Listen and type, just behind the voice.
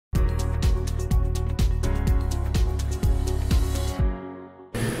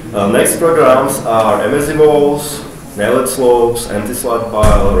Next programs are MSE walls, nailed slopes, anti-slide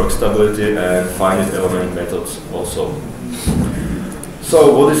pile, rock stability, and finite element methods also.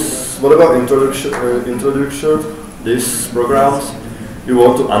 So what about introduction? These programs? You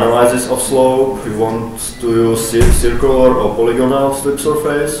want to analysis of slope, you want to use circular or polygonal slip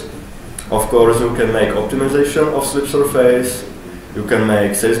surface. Of course, you can make optimization of slip surface, you can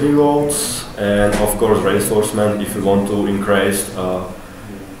make seismic loads, and of course reinforcement if you want to increase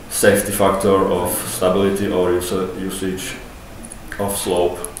safety factor of stability or usage of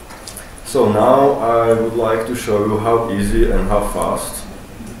slope. So now I would like to show you how easy and how fast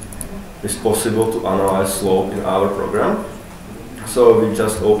it's possible to analyze slope in our program. So we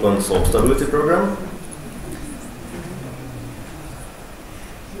just open slope stability program.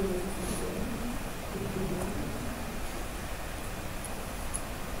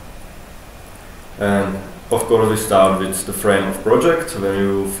 And of course we start with the frame of project, when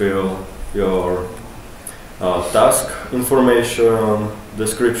you fill your task information,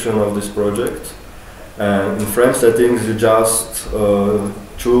 description of this project. And in frame settings you just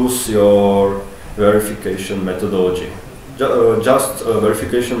choose your verification methodology. Just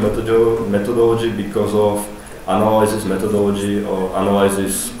verification methodology because of analysis methodology or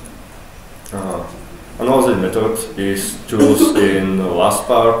analysis method is choose in the last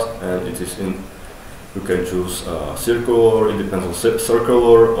part, and it is in. You can choose circular, it depends on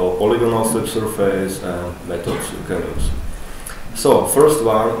circular or polygonal slip surface and methods you can use. So first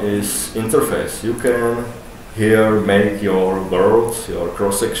one is interface. You can here make your worlds, your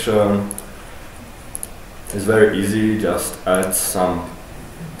cross section. It's very easy, just add some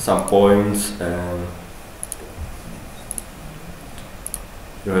points and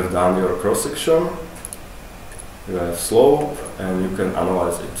you have done your cross section. You have slope and you can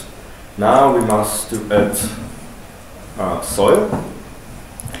analyze it. Now we must add soil.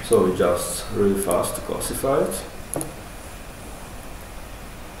 So we just really fast classify it.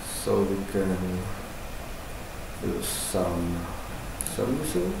 So we can use some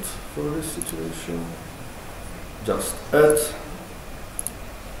result for this situation. Just add,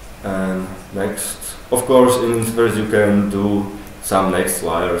 and next. Of course, in first you can do some next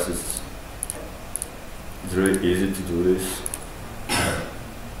layers. It's really easy to do this,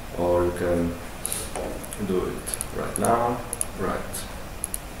 or you can do it right now. Right.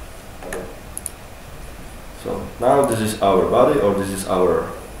 So now this is our body, or this is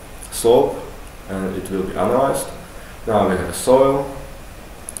our slope, and it will be analyzed. Now we have a soil.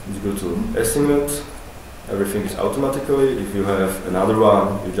 It's good to estimate. Everything is automatically. If you have another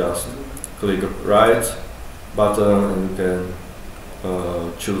one, you just click right button and you can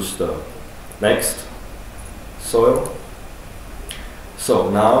choose the next soil.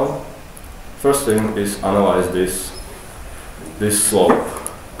 So now, first thing is analyze this slope.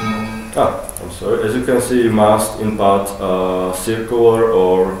 I'm sorry. As you can see, you must input circular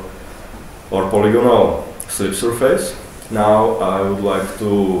or polygonal slip surface. Now I would like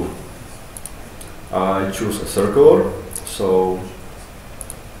to choose a circular, so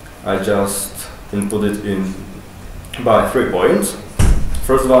I just input it in by 3 points.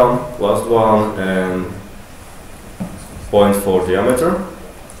 First one, last one, and point for diameter.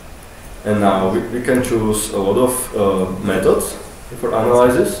 And now we can choose a lot of methods for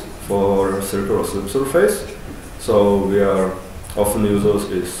analysis for circular slip surface. So we are often users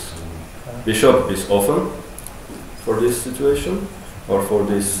is Bishop is often for this situation or for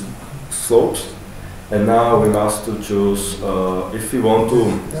these slopes. And now we must to choose if we want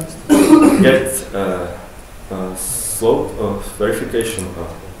to get slope verification.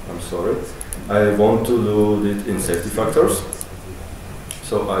 I'm sorry, I want to do it in safety factors.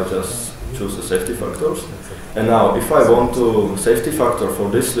 So I just choose the safety factors. And now if I want to safety factor for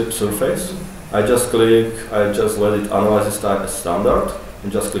this slip surface, I just let it analysis type as standard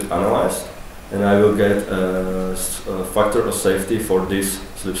and just click analyze, and I will get a factor of safety for this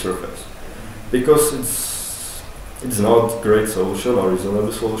slip surface. Because it's not great solution or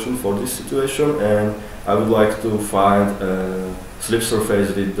reasonable solution for this situation, and I would like to find a slip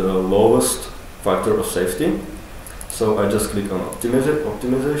surface with the lowest factor of safety. So I just click on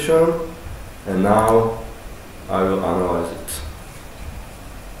optimization, and now I will analyze it.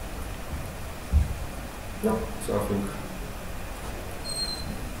 No, something.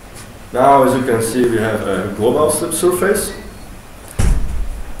 Now, as you can see, we have a global slip surface.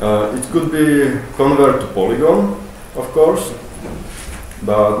 It could be converted to polygon, of course,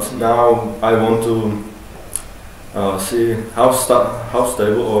 but now I want to see how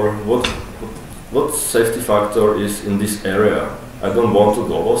stable or what safety factor is in this area. I don't want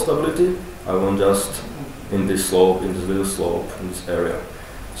global stability. I want just in this slope, in this little slope, in this area.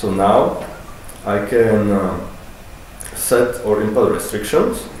 So now I can set or input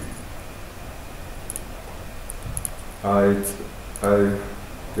restrictions. I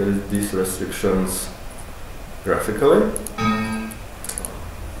get these restrictions graphically.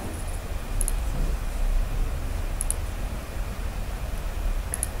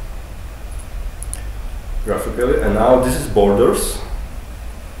 And now this is borders,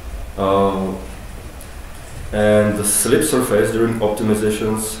 and the slip surface during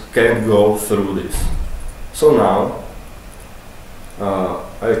optimizations can't go through this. So now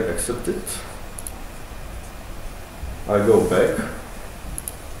I accept it. I go back.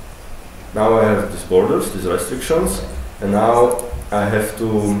 Now I have these borders, these restrictions, and now I have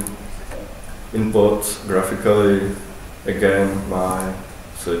to input graphically again my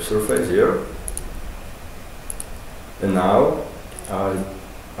slip surface here. And now I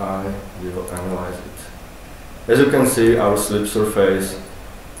will analyze it. As you can see, our slip surface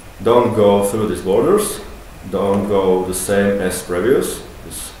don't go through these borders, don't go the same as previous,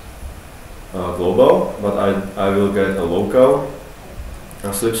 this global, but I will get a local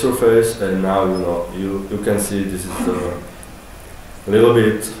slip surface, and now you can see this is a little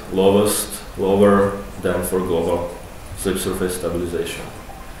bit lower than for global slip surface stabilization.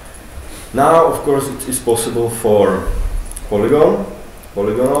 Now, of course, it is possible for polygonal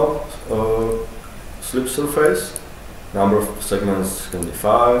slip surface. Number of segments can be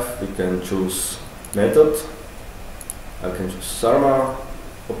 5. We can choose method. I can choose SARMA,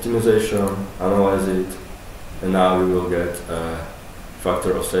 optimization, analyze it, and now we will get a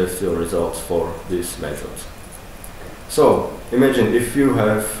factor of safety or results for this method. So, imagine if you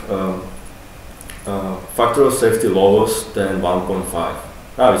have factor of safety lowest than 1.5.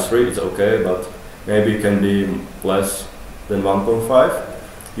 Now it's 3, it's okay, but maybe it can be less than 1.5.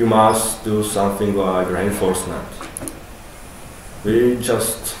 You must do something like reinforcement. Maybe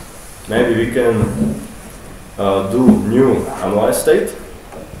we can do new analyze state,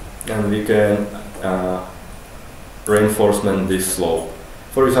 and we can reinforcement this slope.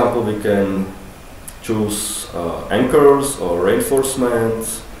 For example, we can choose anchors or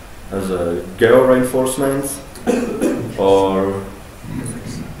reinforcements as a geo reinforcements, or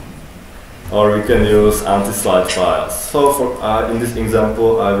we can use anti-slide files. So for in this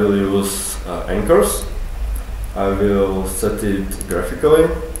example, I will use anchors. I will set it graphically.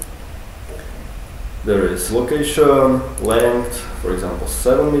 There is location, length, for example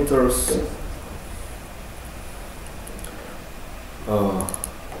 7 meters,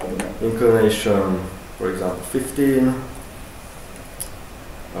 inclination, for example 15,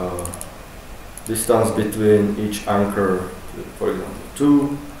 distance between each anchor, for example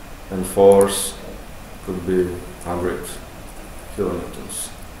 2, and force could be 100 kilonewtons.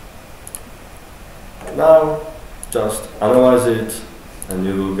 Now just analyze it, and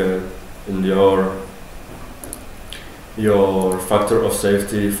you will get in your factor of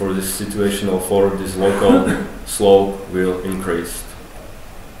safety for this situational, for this local slope will increase.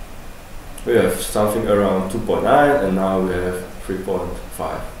 We have something around 2.9, and now we have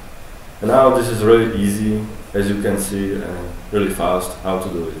 3.5. And now this is really easy, as you can see, and really fast how to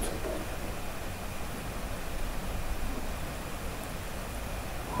do it.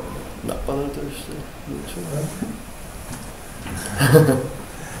 Napadá to ještě něco?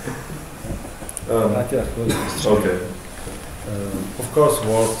 Okay. Of course,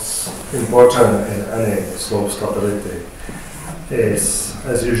 what's important in any slope stability is,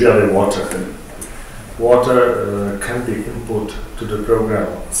 as usually, water. Water can be input to the program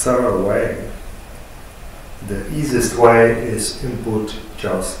several ways. The easiest way is input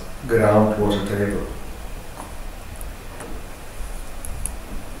just groundwater table.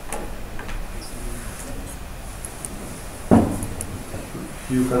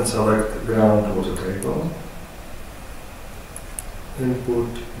 You can select groundwater table, input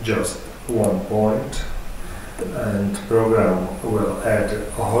just one point, and program will add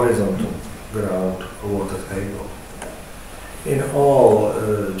a horizontal groundwater table. In all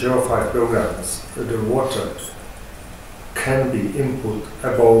GEO5 programs, the water can be input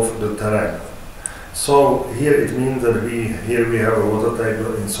above the terrain. So here it means that we have a water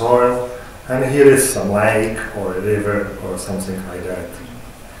table in soil, and here is some lake or a river or something like that.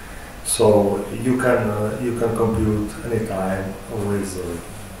 So you can compute anytime with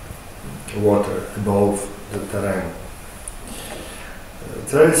water above the terrain.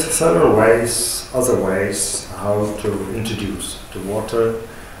 There is several other ways how to introduce the water.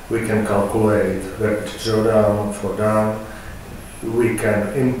 We can calculate rapid drawdown for dam. We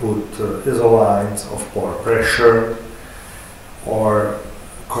can input isolines of pore pressure or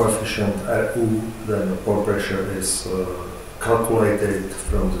coefficient RU, then pore pressure is calculated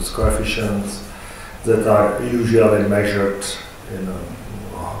from the coefficients that are usually measured in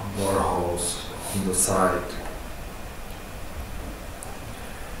boreholes on the site.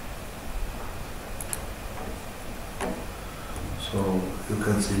 So you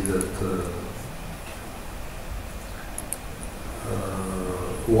can see that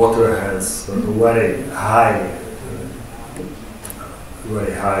water has a very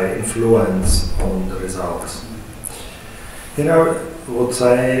high influence on the results. You know, I would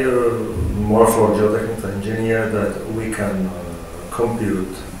say more for geotechnical engineer that we can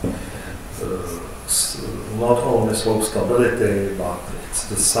compute not only slope stability, but it's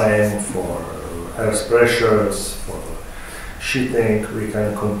the same for earth pressures, for sheeting. We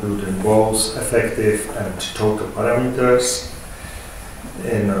can compute in both effective and total parameters.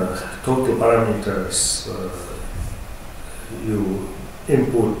 In total parameters, you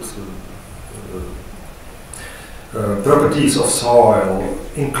input properties of soil,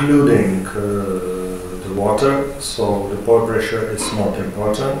 including the water, so the pore pressure is not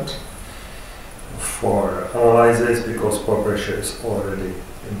important for analysis because pore pressure is already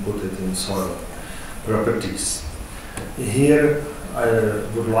inputted in soil properties. Here I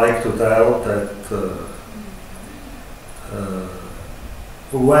would like to tell that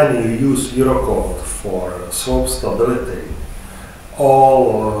when you use Eurocode for slope stability,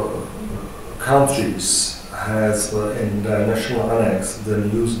 all countries has in the national annex the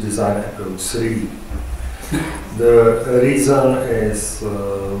use design approach 3. The reason is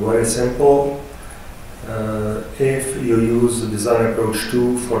very simple. If you use the design approach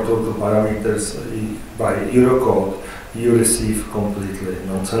 2 for total parameters by Eurocode, you receive completely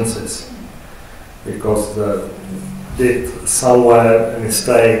nonsenses because did somewhere a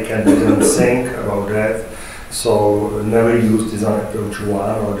mistake and didn't think about that. So never use design approach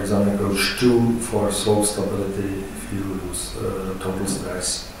 1 or design approach 2 for slope stability if you use total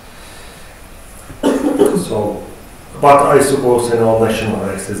stress. So, but I suppose in all national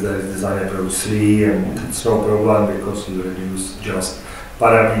annexes there is design approach 3 and it's no problem because you reduce just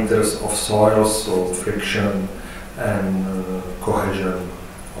parameters of soils, so friction and cohesion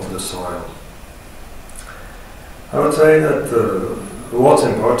of the soil. I would say that what's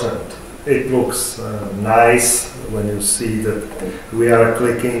important, it looks nice when you see that we are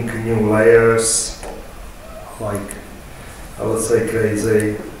clicking new layers, like I would say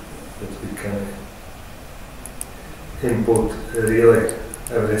crazy, that we can input really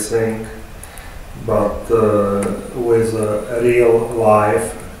everything, but with real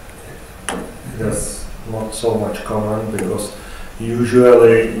life that's not so much common because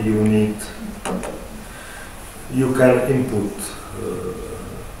usually you can input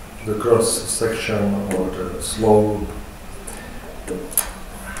the cross section or the slope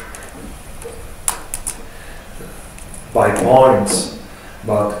by points,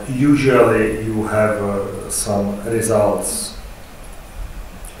 but usually you have some results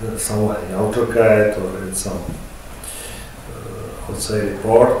somewhere in AutoCAD or in some let's say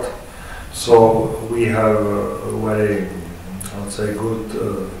report. So we have a very, I would say, good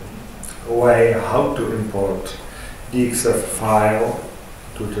way how to import DXF file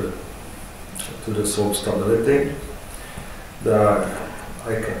to the slope stability. I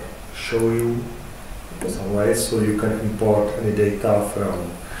can show you some ways, so you can import any data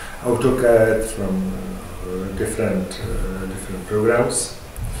from AutoCAD, from different programs.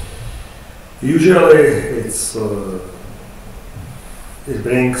 Usually it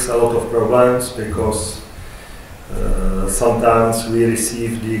brings a lot of problems because sometimes we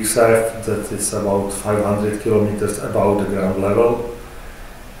receive DXF that is about 500 kilometers above the ground level,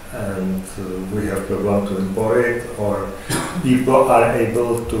 and we have problem to import it, or people are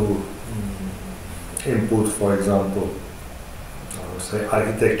able to input, for example, say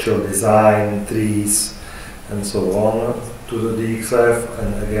architectural design, trees, and so on to the DXF,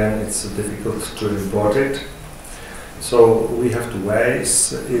 and again it's difficult to import it. So we have two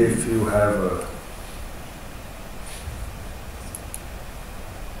ways. If you have a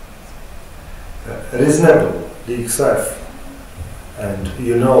reasonable DXF and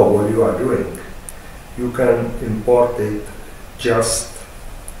you know what you are doing, you can import it just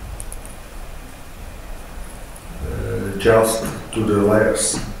to the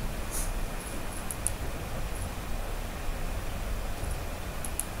layers.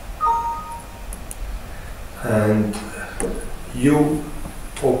 And you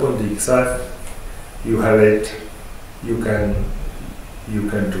open the DXF, you have it, you can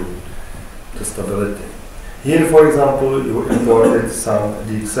do the stability. Here, for example, you imported some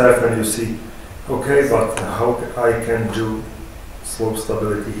DXF and you see, okay, but how I can do slope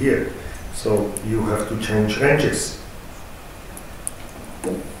stability here? So you have to change ranges.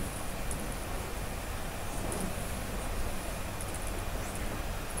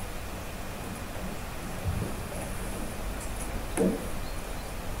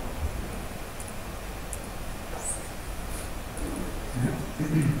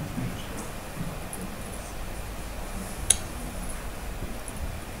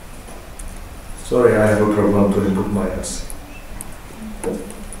 Sorry, I have a problem to input my S.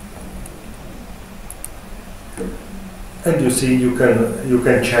 And you see, you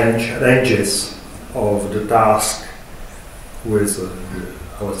can change ranges of the task with,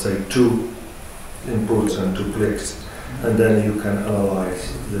 I would say, 2 inputs and 2 clicks, and then you can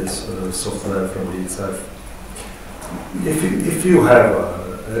analyze this software from the itself. If you have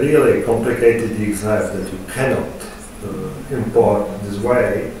a really complicated exercise that you cannot import this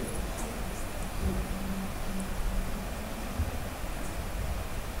way,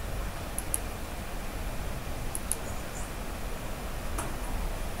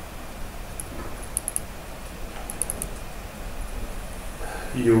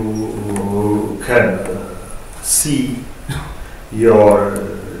 you can see your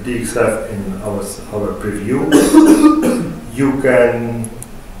DXF in our preview. You can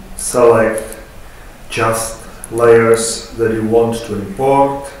select just layers that you want to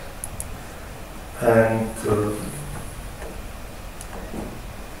import, and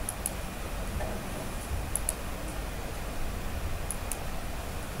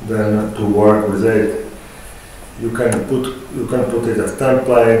then to work with it, you can put it as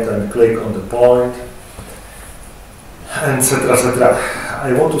template and click on the point, etc., etc.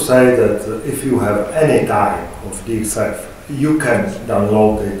 I want to say that if you have any type of DXF, you can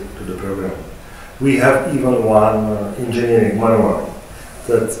download it to the program. We have even one engineering manual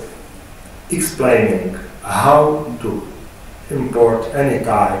that's explaining how to import any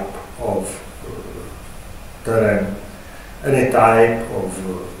type of terrain, any type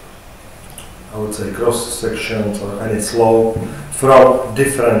of I would say cross sections or any slope from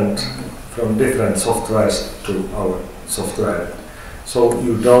different softwares to our software. So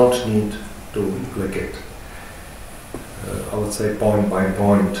you don't need to click it. I would say point by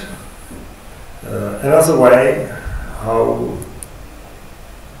point. Another way how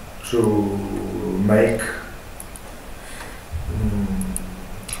to make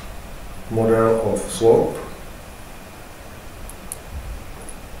model of slope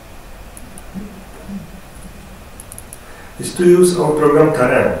is to use our program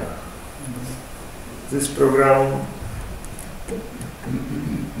terrain. This program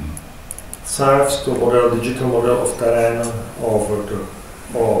serves to model digital model of terrain over the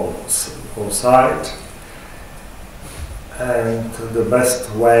whole site, and the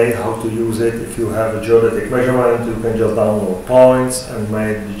best way how to use it, if you have a geodetic measurement, you can just download points and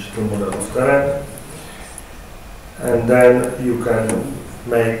make digital model of terrain, and then you can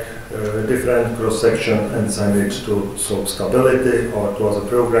make different cross-section and send it to slope stability or to other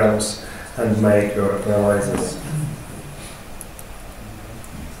programs and make your analysis.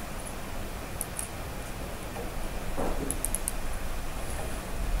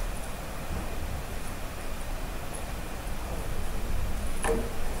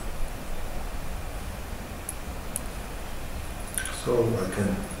 So I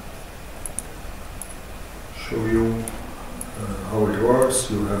can show you how it works.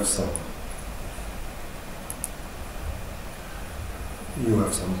 You have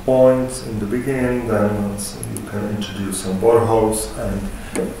some points in the beginning, then you can introduce some boreholes, and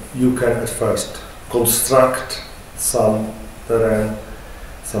you can at first construct some terrain,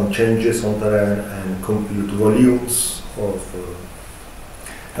 some changes on terrain, and compute volumes of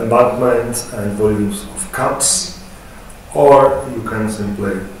embankments and volumes of cuts, or you can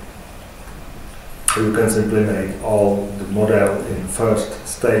simply make all the model in first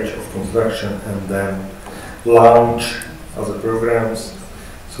stage of construction and then launch other programs.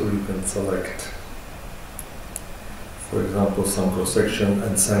 So you can select, for example, some cross-section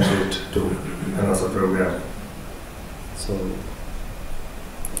and send it to another program. So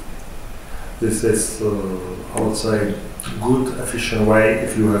this is, I would say, good, efficient way.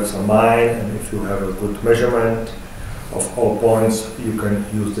 If you have some mine and if you have a good measurement of all points, you can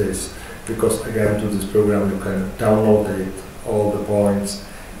use this. Because again, to this program you can download it, all the points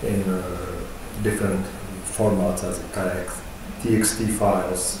in different formats as text, TXT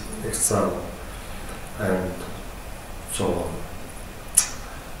files, Excel, and so on.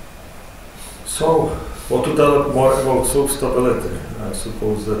 So, what to tell more about slope stability? I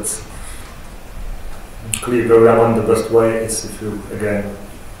suppose that's clear program, and the best way is if you again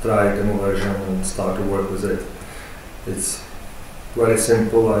try demo version and start to work with it. It's very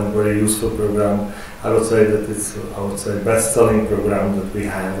simple and very useful program. I would say that it's best-selling program that we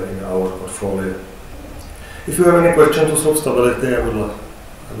have in our portfolio. If you have any question to solve stability, I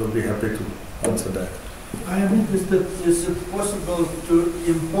will be happy to answer that. I am interested, is it possible to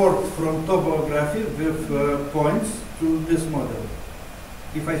import from topography with points to this model?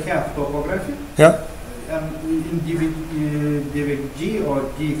 If I have topography, yeah, and in DVG or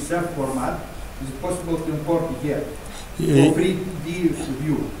DXF format, is it possible to import here? For 3D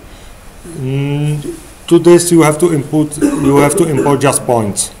view. To this you have to import just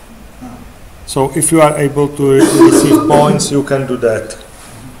points. So if you are able to receive points, you can do that.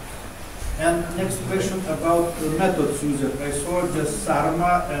 And next question about methods used. I saw just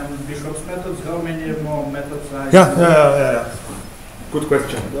Sarma and Bishop's methods. How many more methods are Yeah. Good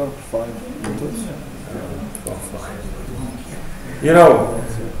question. There are 5 methods. You know,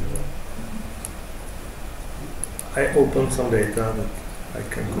 I opened some data that I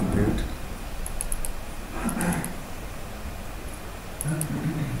can compute.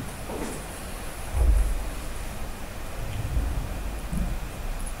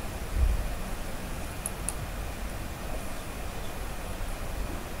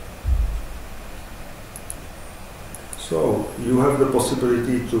 So you have the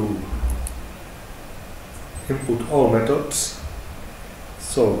possibility to input all methods.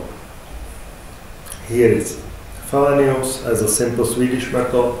 So here is Felenius as a simple Swedish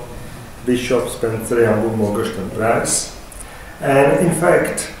method, Bishop, Spencer, Hamburg, Morgest, and Price. And in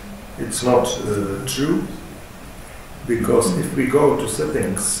fact, it's not true, because if we go to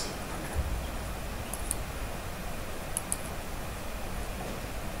settings,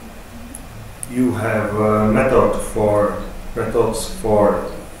 you have methods for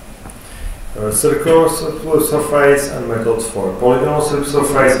circular surface and methods for polygonal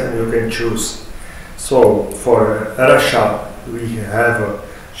surface, and you can choose. So for Russia we have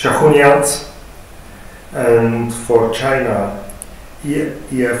Shahunians, and for China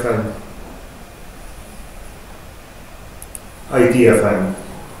IDFM.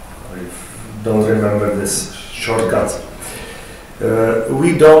 I don't remember this shortcut.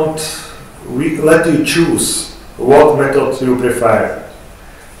 We let you choose what method you prefer,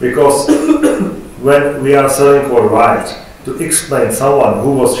 because when we are selling worldwide, to explain someone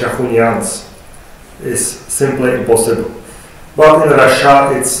who was Shahunians is simply impossible. But in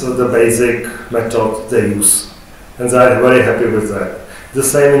Russia, it's the basic method they use, and they are very happy with that. The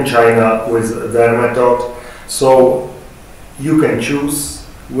same in China with their method. So you can choose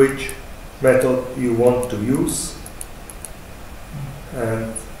which method you want to use.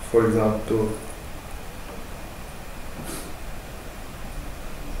 And for example,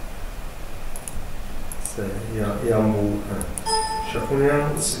 say Yamu and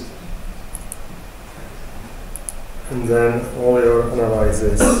Shahunians. And then all your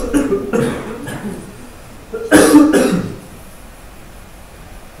analysis.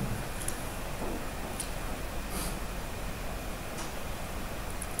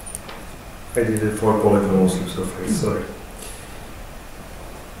 I did it for polygonal surface, sorry.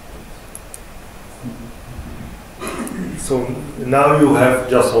 So now you have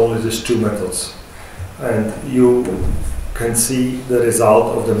just only these two methods, and you can see the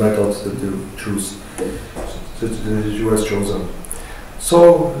result of the methods that you choose. That you has chosen.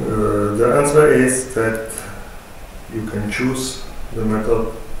 So the answer is that you can choose the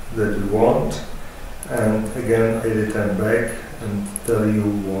method that you want, and again I return back and tell you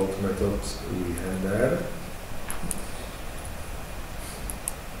what methods we have there.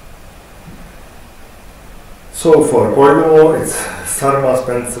 So for polygonal it's Sarma,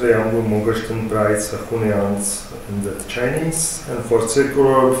 Spencer, Yambu, Mogursten, Price, Hunians, and the Chinese, and for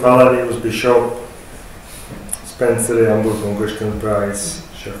circular Felenius, Bishop, Spencer, Hamburg, Mogursten, Price,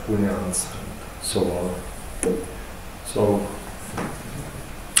 Shahunians, and so on. So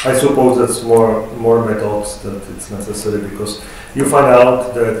I suppose that's more methods that it's necessary, because you find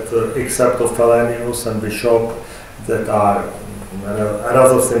out that except of Felenius and Bishop, that are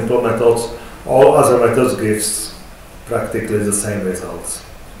another simple methods, all other methods gives practically the same results.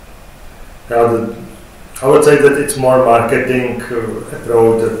 I would say that it's more marketing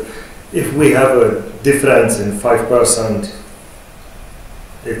approach. That if we have a difference in 5%,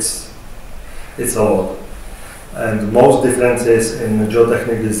 it's a lot. And most differences in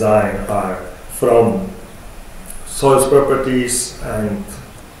geotechnical design are from soil properties and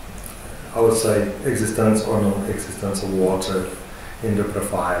I would say existence or non-existence of water in the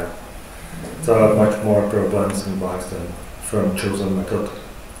profile. There are much more problems and bugs than from chosen method.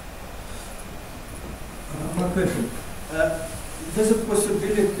 One question. There's a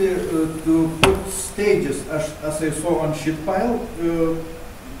possibility to put stages, as I saw on sheet pile,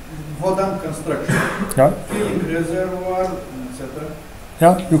 Vodam construction, Yeah. filling reservoir, etc.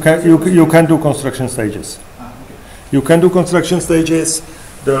 Yeah, you can do construction stages. Ah, okay. You can do construction stages.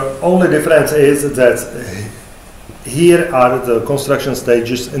 The only difference is that here are the construction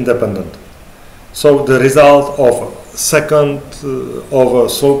stages independent. So the result of second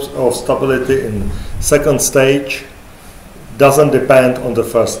of slopes of stability in second stage doesn't depend on the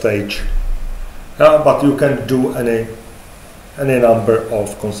first stage. But you can do any number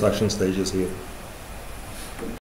of construction stages here.